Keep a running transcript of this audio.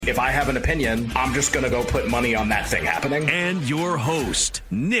If I have an opinion, I'm just going to go put money on that thing happening. And your host,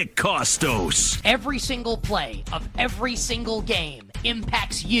 Nick Costos. Every single play of every single game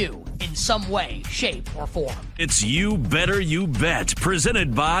impacts you in some way, shape, or form. It's You Better You Bet,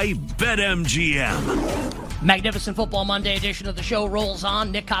 presented by BetMGM. Magnificent Football Monday edition of the show rolls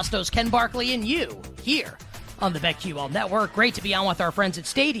on. Nick Costos, Ken Barkley, and you here on the BetQL Network. Great to be on with our friends at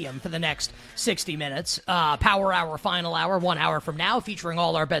Stadium for the next 60 minutes. Power Hour, Final Hour, 1 hour from now, featuring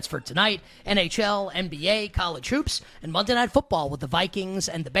all our bets for tonight. NHL, NBA, college hoops, and Monday Night Football with the Vikings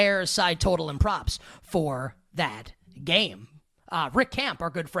and the Bears, side total and props for that game. Rick Camp, our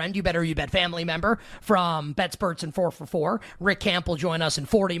good friend, You Better You Bet family member from BetSperts and 4for4. Rick Camp will join us in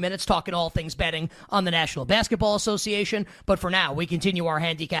 40 minutes talking all things betting on the National Basketball Association. But for now, we continue our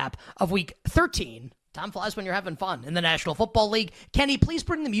handicap of Week 13. Time flies when you're having fun in the National Football League. Kenny, please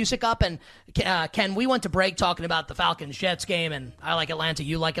bring the music up. And Ken, we went to break talking about the Falcons-Jets game, and I like Atlanta,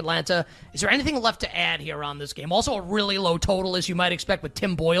 you like Atlanta. Is there anything left to add here on this game? Also a really low total, as you might expect, with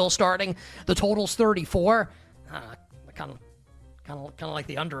Tim Boyle starting. The total's 34. Kind of like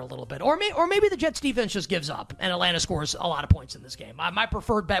the under a little bit. Or maybe the Jets defense just gives up, and Atlanta scores a lot of points in this game. My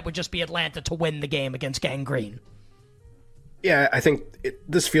preferred bet would just be Atlanta to win the game against Gang Green. Yeah, I think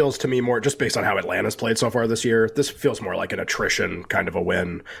this feels to me more, just based on how Atlanta's played so far this year, this feels more like an attrition kind of a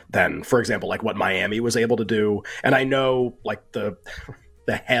win than, for example, like what Miami was able to do. And I know, like, the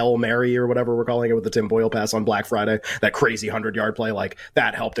Hail Mary or whatever we're calling it with the Tim Boyle pass on Black Friday, that crazy 100-yard play, like,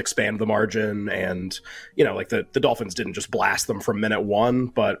 that helped expand the margin. And, you know, like, the Dolphins didn't just blast them from minute one.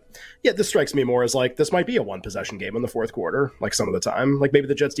 But, yeah, this strikes me more as, like, this might be a one-possession game in the fourth quarter, like, some of the time. Like, maybe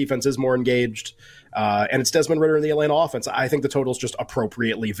the Jets defense is more engaged. And it's Desmond Ridder in the Atlanta offense. I think the total's just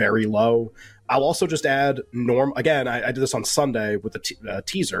appropriately very low. I'll also just add again, I did this on Sunday with the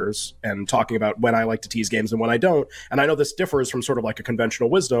teasers and talking about when I like to tease games and when I don't. And I know this differs from sort of like a conventional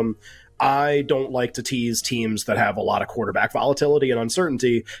wisdom. I don't like to tease teams that have a lot of quarterback volatility and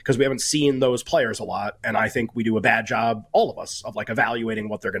uncertainty because we haven't seen those players a lot. And I think we do a bad job, all of us, of like evaluating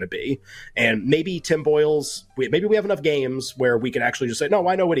what they're going to be. And maybe Tim Boyle's, maybe we have enough games where we can actually just say, no,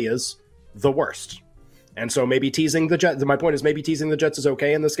 I know what he is, the worst. And so maybe teasing the Jets, my point is maybe teasing the Jets is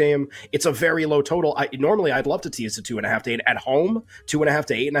okay in this game. It's a very low total. Normally I'd love to tease to 2.5 to 8 at home, 2.5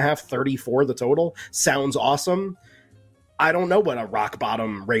 to 8.5, 34 the total. Sounds awesome. I don't know what a rock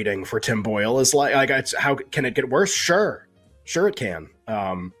bottom rating for Tim Boyle is like. How can it get worse? Sure it can.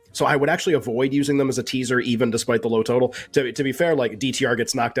 So I would actually avoid using them as a teaser, even despite the low total. To be fair, like DTR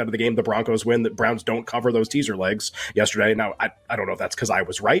gets knocked out of the game, the Broncos win, the Browns don't cover those teaser legs yesterday. Now, I don't know if that's because I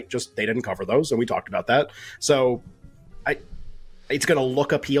was right, just they didn't cover those, and we talked about that. So it's going to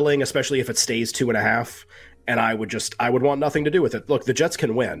look appealing, especially if it stays 2.5, and I would want nothing to do with it. Look, the Jets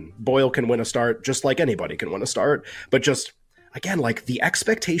can win. Boyle can win a start, just like anybody can win a start. But just, again, like the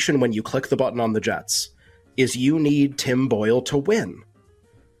expectation when you click the button on the Jets is you need Tim Boyle to win.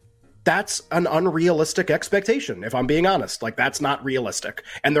 That's an unrealistic expectation, if I'm being honest. Like, that's not realistic.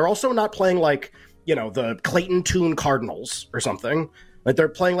 And they're also not playing like, you know, the Clayton Tune Cardinals or something. Like, they're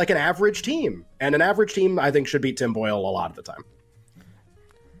playing like an average team. And an average team, I think, should beat Tim Boyle a lot of the time.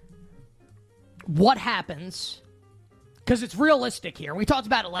 What happens? Because it's realistic here. We talked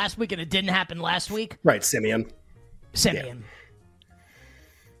about it last week, and it didn't happen last week. Right, Simeon. Yeah.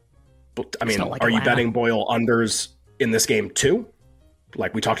 But, I mean, like, are you betting Boyle unders in this game too?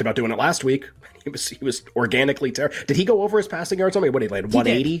 Like we talked about doing it last week. He was organically terrible. Did he go over his passing yards? What did he land?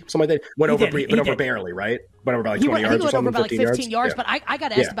 180? Something like that? Went over barely, right? Went over by like 20 yards or something? He went over by like 15 yards, yeah. But I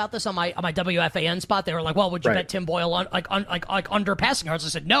got asked about this on my WFAN spot. They were like, well, would you bet Tim Boyle on like under passing yards? I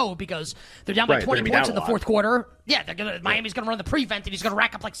said no, because they're down by 20 points in the fourth quarter. Yeah, Miami's going to run the prevent, and he's going to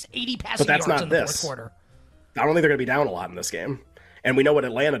rack up like 80 passing yards in the fourth quarter. I don't think they're going to be down a lot in this game. And we know what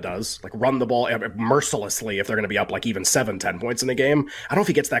Atlanta does, like run the ball mercilessly if they're going to be up like even 7-10 points in the game. I don't know if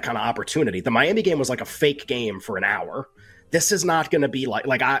he gets that kind of opportunity. The Miami game was like a fake game for an hour. This is not going to be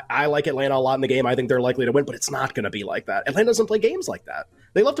like I like Atlanta a lot in the game. I think they're likely to win, but it's not going to be like that. Atlanta doesn't play games like that.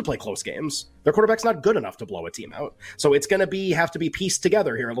 They love to play close games. Their quarterback's not good enough to blow a team out. So it's going to have to be pieced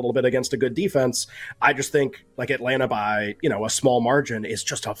together here a little bit against a good defense. I just think like Atlanta by, a small margin is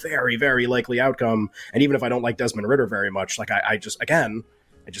just a very, very likely outcome. And even if I don't like Desmond Ridder very much, like I just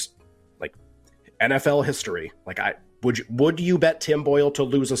like NFL history. Like would you bet Tim Boyle to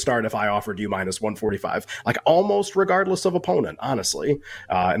lose a start if I offered you minus 145? Like almost regardless of opponent, honestly.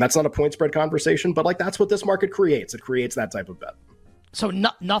 And that's not a point spread conversation, but like that's what this market creates. It creates that type of bet. So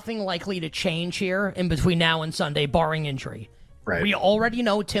nothing likely to change here in between now and Sunday, barring injury. Right. We already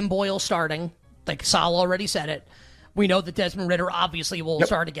know Tim Boyle starting. Like Sal already said it. We know that Desmond Ridder obviously will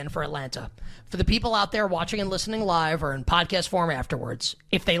start again for Atlanta. For the people out there watching and listening live or in podcast form afterwards,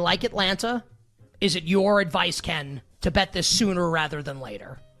 if they like Atlanta, is it your advice, Ken, to bet this sooner rather than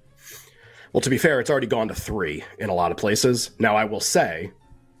later? Well, to be fair, it's already gone to 3 in a lot of places. Now, I will say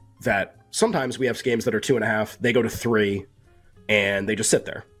that sometimes we have games that are 2.5, they go to 3, and they just sit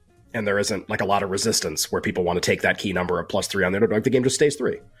there. And there isn't like a lot of resistance where people want to take that key number of +3 on the underdog. The game just stays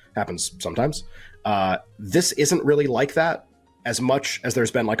 3. Happens sometimes. This isn't really like that. As much as there's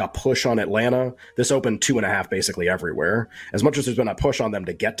been like a push on Atlanta, this opened 2.5 basically everywhere. As much as there's been a push on them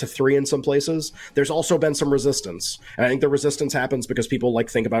to get to 3 in some places, there's also been some resistance. And I think the resistance happens because people like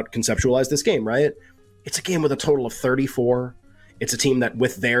think about conceptualize this game, right? It's a game with a total of 34. It's a team that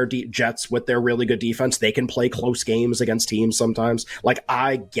with their Jets, with their really good defense, they can play close games against teams sometimes. Like,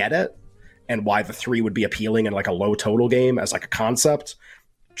 I get it, and why the 3 would be appealing in like a low total game as like a concept.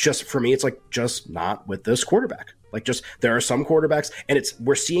 Just for me, it's like just not with this quarterback. Like, just there are some quarterbacks, and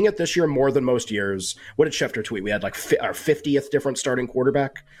we're seeing it this year more than most years. What did Schefter tweet? We had like our 50th different starting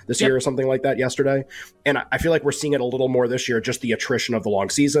quarterback this year or something like that yesterday. And I feel like we're seeing it a little more this year, just the attrition of the long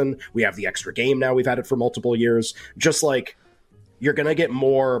season. We have the extra game now. We've had it for multiple years. Just like you're going to get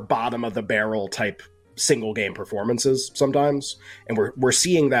more bottom of the barrel type single game performances sometimes. And we're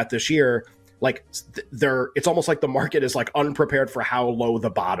seeing that this year. Like it's almost like the market is like unprepared for how low the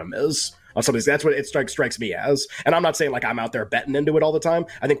bottom is on some of these. That's what it strikes me as. And I'm not saying like I'm out there betting into it all the time.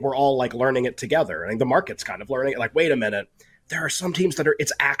 I think we're all like learning it together. I think the market's kind of learning it. Like, wait a minute, there are some teams that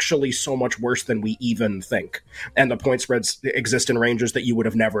it's actually so much worse than we even think. And the point spreads exist in ranges that you would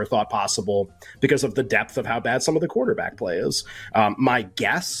have never thought possible because of the depth of how bad some of the quarterback play is. My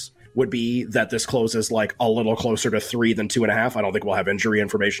guess would be that this closes like a little closer to 3 than 2.5. I don't think we'll have injury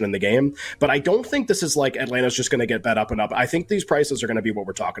information in the game, but I don't think this is like Atlanta's just going to get bet up and up. I think these prices are going to be what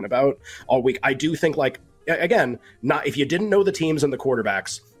we're talking about all week. I do think, like, again, not if you didn't know the teams and the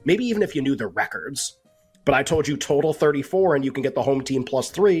quarterbacks, maybe even if you knew the records, but I told you total 34 and you can get the home team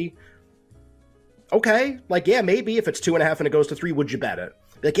 +3. Okay. Like, yeah, maybe if it's 2.5 and it goes to 3, would you bet it?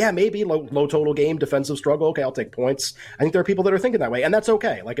 Like, yeah, maybe low total game, defensive struggle. Okay, I'll take points. I think there are people that are thinking that way, and that's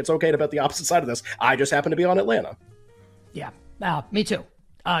okay. Like, it's okay to bet the opposite side of this. I just happen to be on Atlanta. Yeah, me too.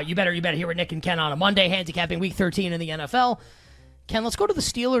 You better hear what Nick and Ken on a Monday, handicapping Week 13 in the NFL. Ken, let's go to the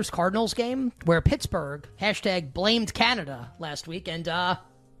Steelers-Cardinals game, where Pittsburgh, #blamed Canada last week, and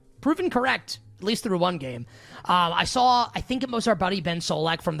proven correct, at least through one game. I think it was our buddy Ben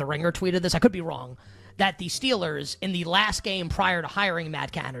Solak from The Ringer tweeted this. I could be wrong. That the Steelers, in the last game prior to hiring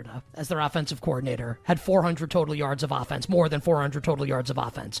Matt Canada as their offensive coordinator, had 400 total yards of offense, more than 400 total yards of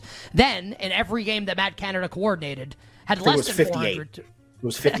offense. Then, in every game that Matt Canada coordinated, had less than 400. It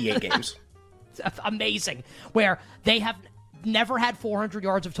was 58 games. Amazing. Where they have never had 400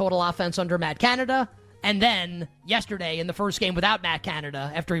 yards of total offense under Matt Canada. And then, yesterday, in the first game without Matt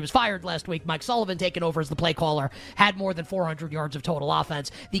Canada, after he was fired last week, Mike Sullivan, taking over as the play caller, had more than 400 yards of total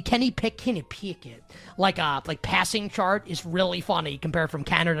offense. The Kenny Pickett, like passing chart is really funny compared from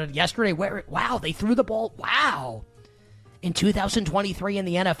Canada to yesterday, where, wow, they threw the ball, wow. In 2023 in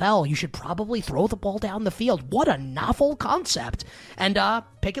the NFL, you should probably throw the ball down the field. What a novel concept. And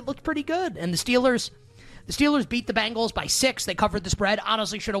Pickett looked pretty good. And the Steelers beat the Bengals by 6. They covered the spread.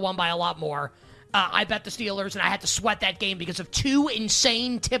 Honestly, should have won by a lot more. I bet the Steelers, and I had to sweat that game because of 2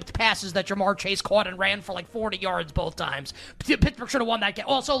 insane tipped passes that Jamar Chase caught and ran for like 40 yards both times. Pittsburgh should have won that game.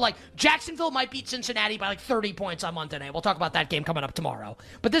 Also, like, Jacksonville might beat Cincinnati by like 30 points on Monday night. We'll talk about that game coming up tomorrow.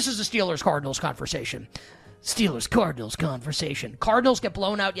 But this is a Steelers-Cardinals conversation. Steelers-Cardinals conversation. Cardinals get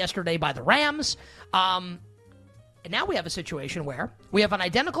blown out yesterday by the Rams. And now we have a situation where we have an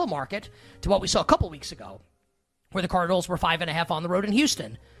identical market to what we saw a couple weeks ago, where the Cardinals were 5.5 on the road in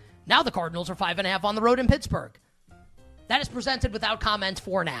Houston. Now the Cardinals are 5.5 on the road in Pittsburgh. That is presented without comment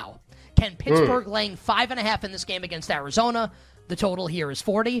for now. Can Pittsburgh laying 5.5 in this game against Arizona? The total here is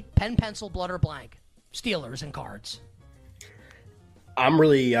 40. Pen, pencil, blood, or blank. Steelers and Cards.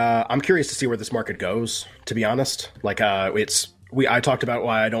 I'm curious to see where this market goes, to be honest. Like, I talked about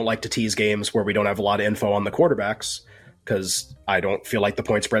why I don't like to tease games where we don't have a lot of info on the quarterbacks, because I don't feel like the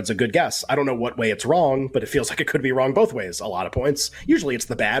point spread's a good guess. I don't know what way it's wrong, but it feels like it could be wrong both ways. A lot of points. Usually it's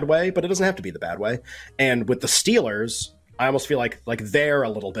the bad way, but it doesn't have to be the bad way. And with the Steelers, I almost feel like they're a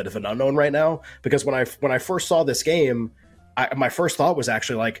little bit of an unknown right now, because when I first saw this game, my first thought was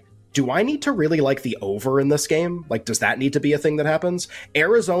actually like, do I need to really like the over in this game? Like, does that need to be a thing that happens?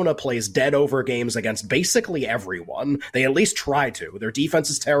 Arizona plays dead over games against basically everyone. They at least try to. Their defense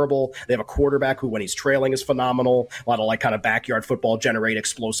is terrible. They have a quarterback who, when he's trailing, is phenomenal. A lot of like kind of backyard football, generate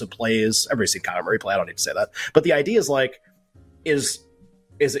explosive plays. Everybody's seen Kyler Murray play. I don't need to say that. But the idea is like, is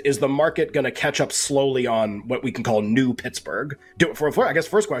Is the market going to catch up slowly on what we can call new Pittsburgh? I guess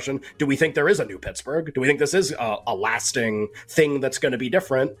first question, do we think there is a new Pittsburgh? Do we think this is a lasting thing that's going to be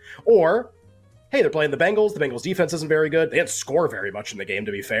different? Or, hey, they're playing the Bengals. The Bengals defense isn't very good. They didn't score very much in the game,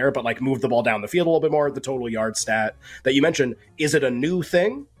 to be fair, but like moved the ball down the field a little bit more. The total yard stat that you mentioned, is it a new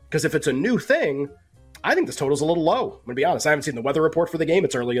thing? Because if it's a new thing, I think this total's a little low. I'm gonna be honest. I haven't seen the weather report for the game.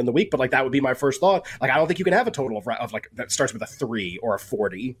 It's early in the week, but like that would be my first thought. Like I don't think you can have a total of like that starts with a 3 or a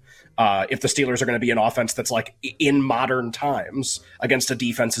 40 if the Steelers are going to be an offense that's like in modern times against a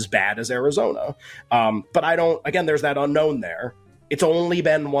defense as bad as Arizona. But I don't. Again, there's that unknown there. It's only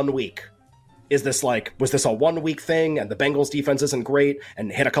been 1 week. Was this a 1 week thing and the Bengals defense isn't great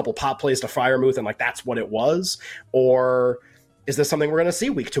and hit a couple pop plays to Freiermuth and like that's what it was, or is this something we're going to see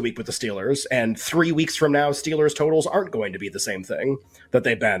week to week with the Steelers? And 3 weeks from now, Steelers totals aren't going to be the same thing that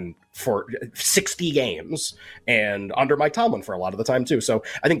they've been for 60 games and under Mike Tomlin for a lot of the time, too. So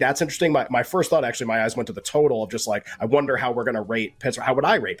I think that's interesting. My first thought, actually, my eyes went to the total of just like, I wonder how we're going to rate Pittsburgh. How would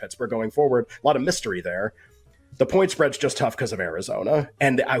I rate Pittsburgh going forward? A lot of mystery there. The point spread's just tough because of Arizona,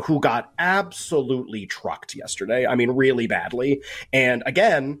 and who got absolutely trucked yesterday. I mean, really badly. And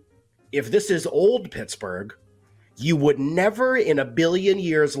again, if this is old Pittsburgh, you would never in a billion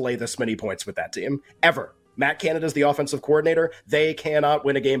years lay this many points with that team, ever. Matt Canada's the offensive coordinator. They cannot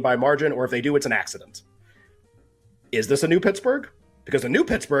win a game by margin, or if they do, it's an accident. Is this a new Pittsburgh? Because a new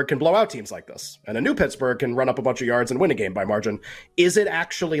Pittsburgh can blow out teams like this, and a new Pittsburgh can run up a bunch of yards and win a game by margin. Is it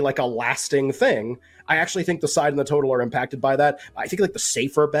actually like a lasting thing? I actually think the side and the total are impacted by that. I think like the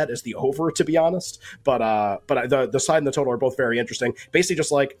safer bet is the over, to be honest. But the side and the total are both very interesting. Basically,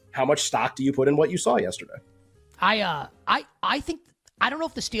 just like how much stock do you put in what you saw yesterday? I think, I don't know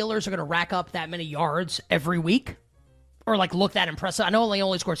if the Steelers are going to rack up that many yards every week or like look that impressive. I know they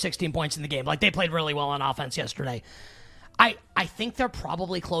only scored 16 points in the game. Like they played really well on offense yesterday. I think they're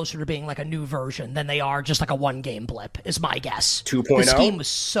probably closer to being like a new version than they are just like a one game blip is my guess. 2.0? The scheme was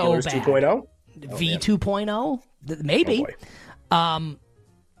so Steelers bad. 2.0? V 2.0? Maybe. I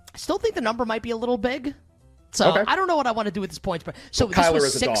still think the number might be a little big. So okay. I don't know what I want to do with this points. So well, Kyler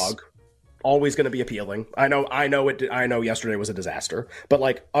is a dog. Always going to be appealing. I know yesterday was a disaster, but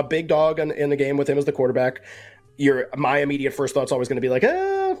like a big dog in the game with him as the quarterback, my immediate first thought's always going to be like,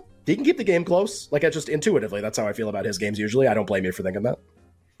 he can keep the game close. Like, I just intuitively, that's how I feel about his games usually. I don't blame you for thinking that.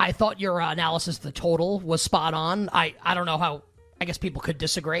 I thought your analysis of the total was spot on. I don't know how, I guess people could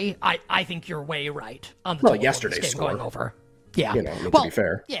disagrray. I think you're way right on the total yesterday's of this game score. going over. Yeah. To be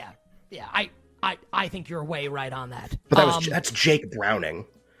fair. Yeah. I think you're way right on that. But that's Jake Browning.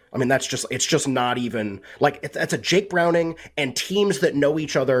 I mean, it's just not even like that's a Jake Browning and teams that know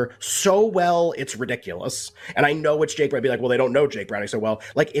each other so well. It's ridiculous. And I know it's Jake Browning. I'd be like, well, they don't know Jake Browning so well.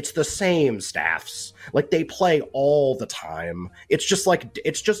 Like it's the same staffs. Like they play all the time. It's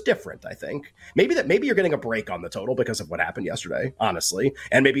just different. I think maybe you're getting a break on the total because of what happened yesterday, honestly.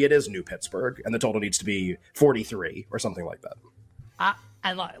 And maybe it is new Pittsburgh and the total needs to be 43 or something like that.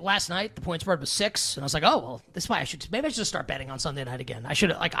 And last night, the point spread was 6, and I was like, oh, well, this is why I should just start betting on Sunday night again.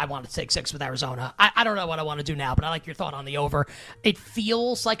 I wanted to take 6 with Arizona. I don't know what I want to do now, but I like your thought on the over. It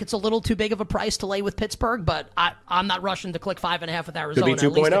feels like it's a little too big of a price to lay with Pittsburgh, but I'm not rushing to click 5.5 with Arizona, at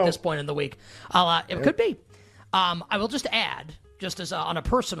least at this point in the week. It could be. I will just add, just as on a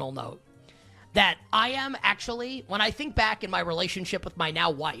personal note, that I am actually, when I think back in my relationship with my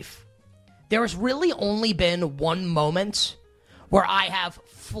now wife, there has really only been one moment where I have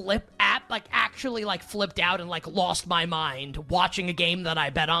flipped out and like lost my mind watching a game that I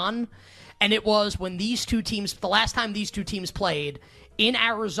bet on. And it was when the last time these two teams played in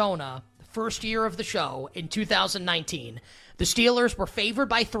Arizona, first year of the show in 2019. The Steelers were favored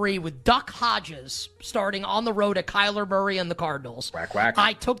by 3 with Duck Hodges starting on the road at Kyler Murray and the Cardinals. Whack, whack.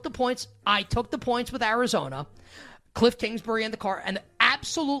 I took the points with Arizona. Cliff Kingsbury and the car, and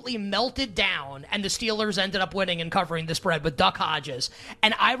absolutely melted down, and the Steelers ended up winning and covering the spread with Duck Hodges.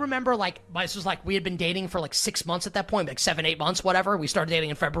 And I remember, this was we had been dating for 6 months at that point, 7, 8 months, whatever. We started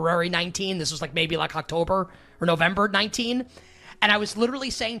dating in February 19. This was maybe October or November 19. And I was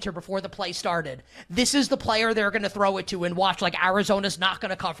literally saying to her before the play started, this is the player they're going to throw it to and watch. Arizona's not going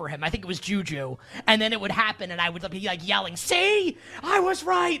to cover him. I think it was Juju. And then it would happen, and I would be yelling, see? I was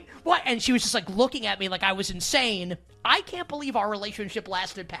right. What? And she was just looking at me like I was insane. I can't believe our relationship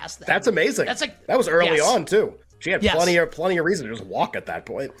lasted past that. That's amazing. That was early on, too. She had plenty of reason to just walk at that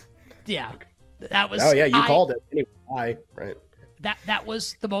point. Yeah. That was... Oh, yeah, you called it. Anyway, right. That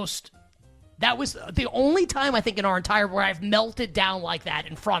was the most... That was the only time I think in our entire where I've melted down like that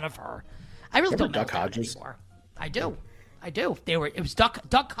in front of her. I really don't Duck Hodges anymore. I do. I do. It was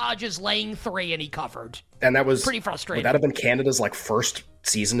Duck Hodges laying 3, and he covered. And that was pretty frustrating. Would that have been Canada's first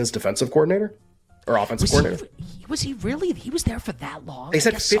season as defensive coordinator or offensive coordinator? Was he really? He was there for that long? They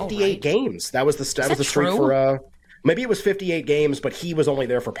said 58 games. That was the streak for. Maybe it was 58 games, but he was only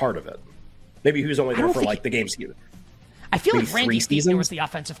there for part of it. Maybe he was only there for the games. I feel like Randy Fichtner was the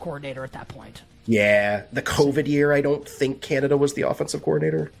offensive coordinator at that point. Yeah, the COVID year, I don't think Canada was the offensive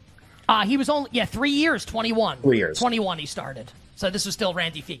coordinator. He was only 3 years, 21. 3 years, 21. He started. So this was still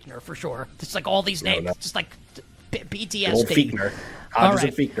Randy Fichtner for sure. Just like all these names, just like PTSD. Old Fichtner, Hodges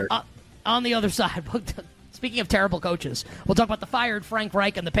and Fichtner. On the other side, speaking of terrible coaches, we'll talk about the fired Frank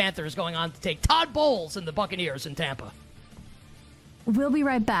Reich and the Panthers going on to take Todd Bowles and the Buccaneers in Tampa. We'll be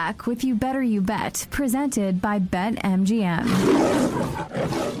right back with You Better You Bet, presented by BetMGM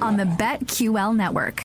on the BetQL network.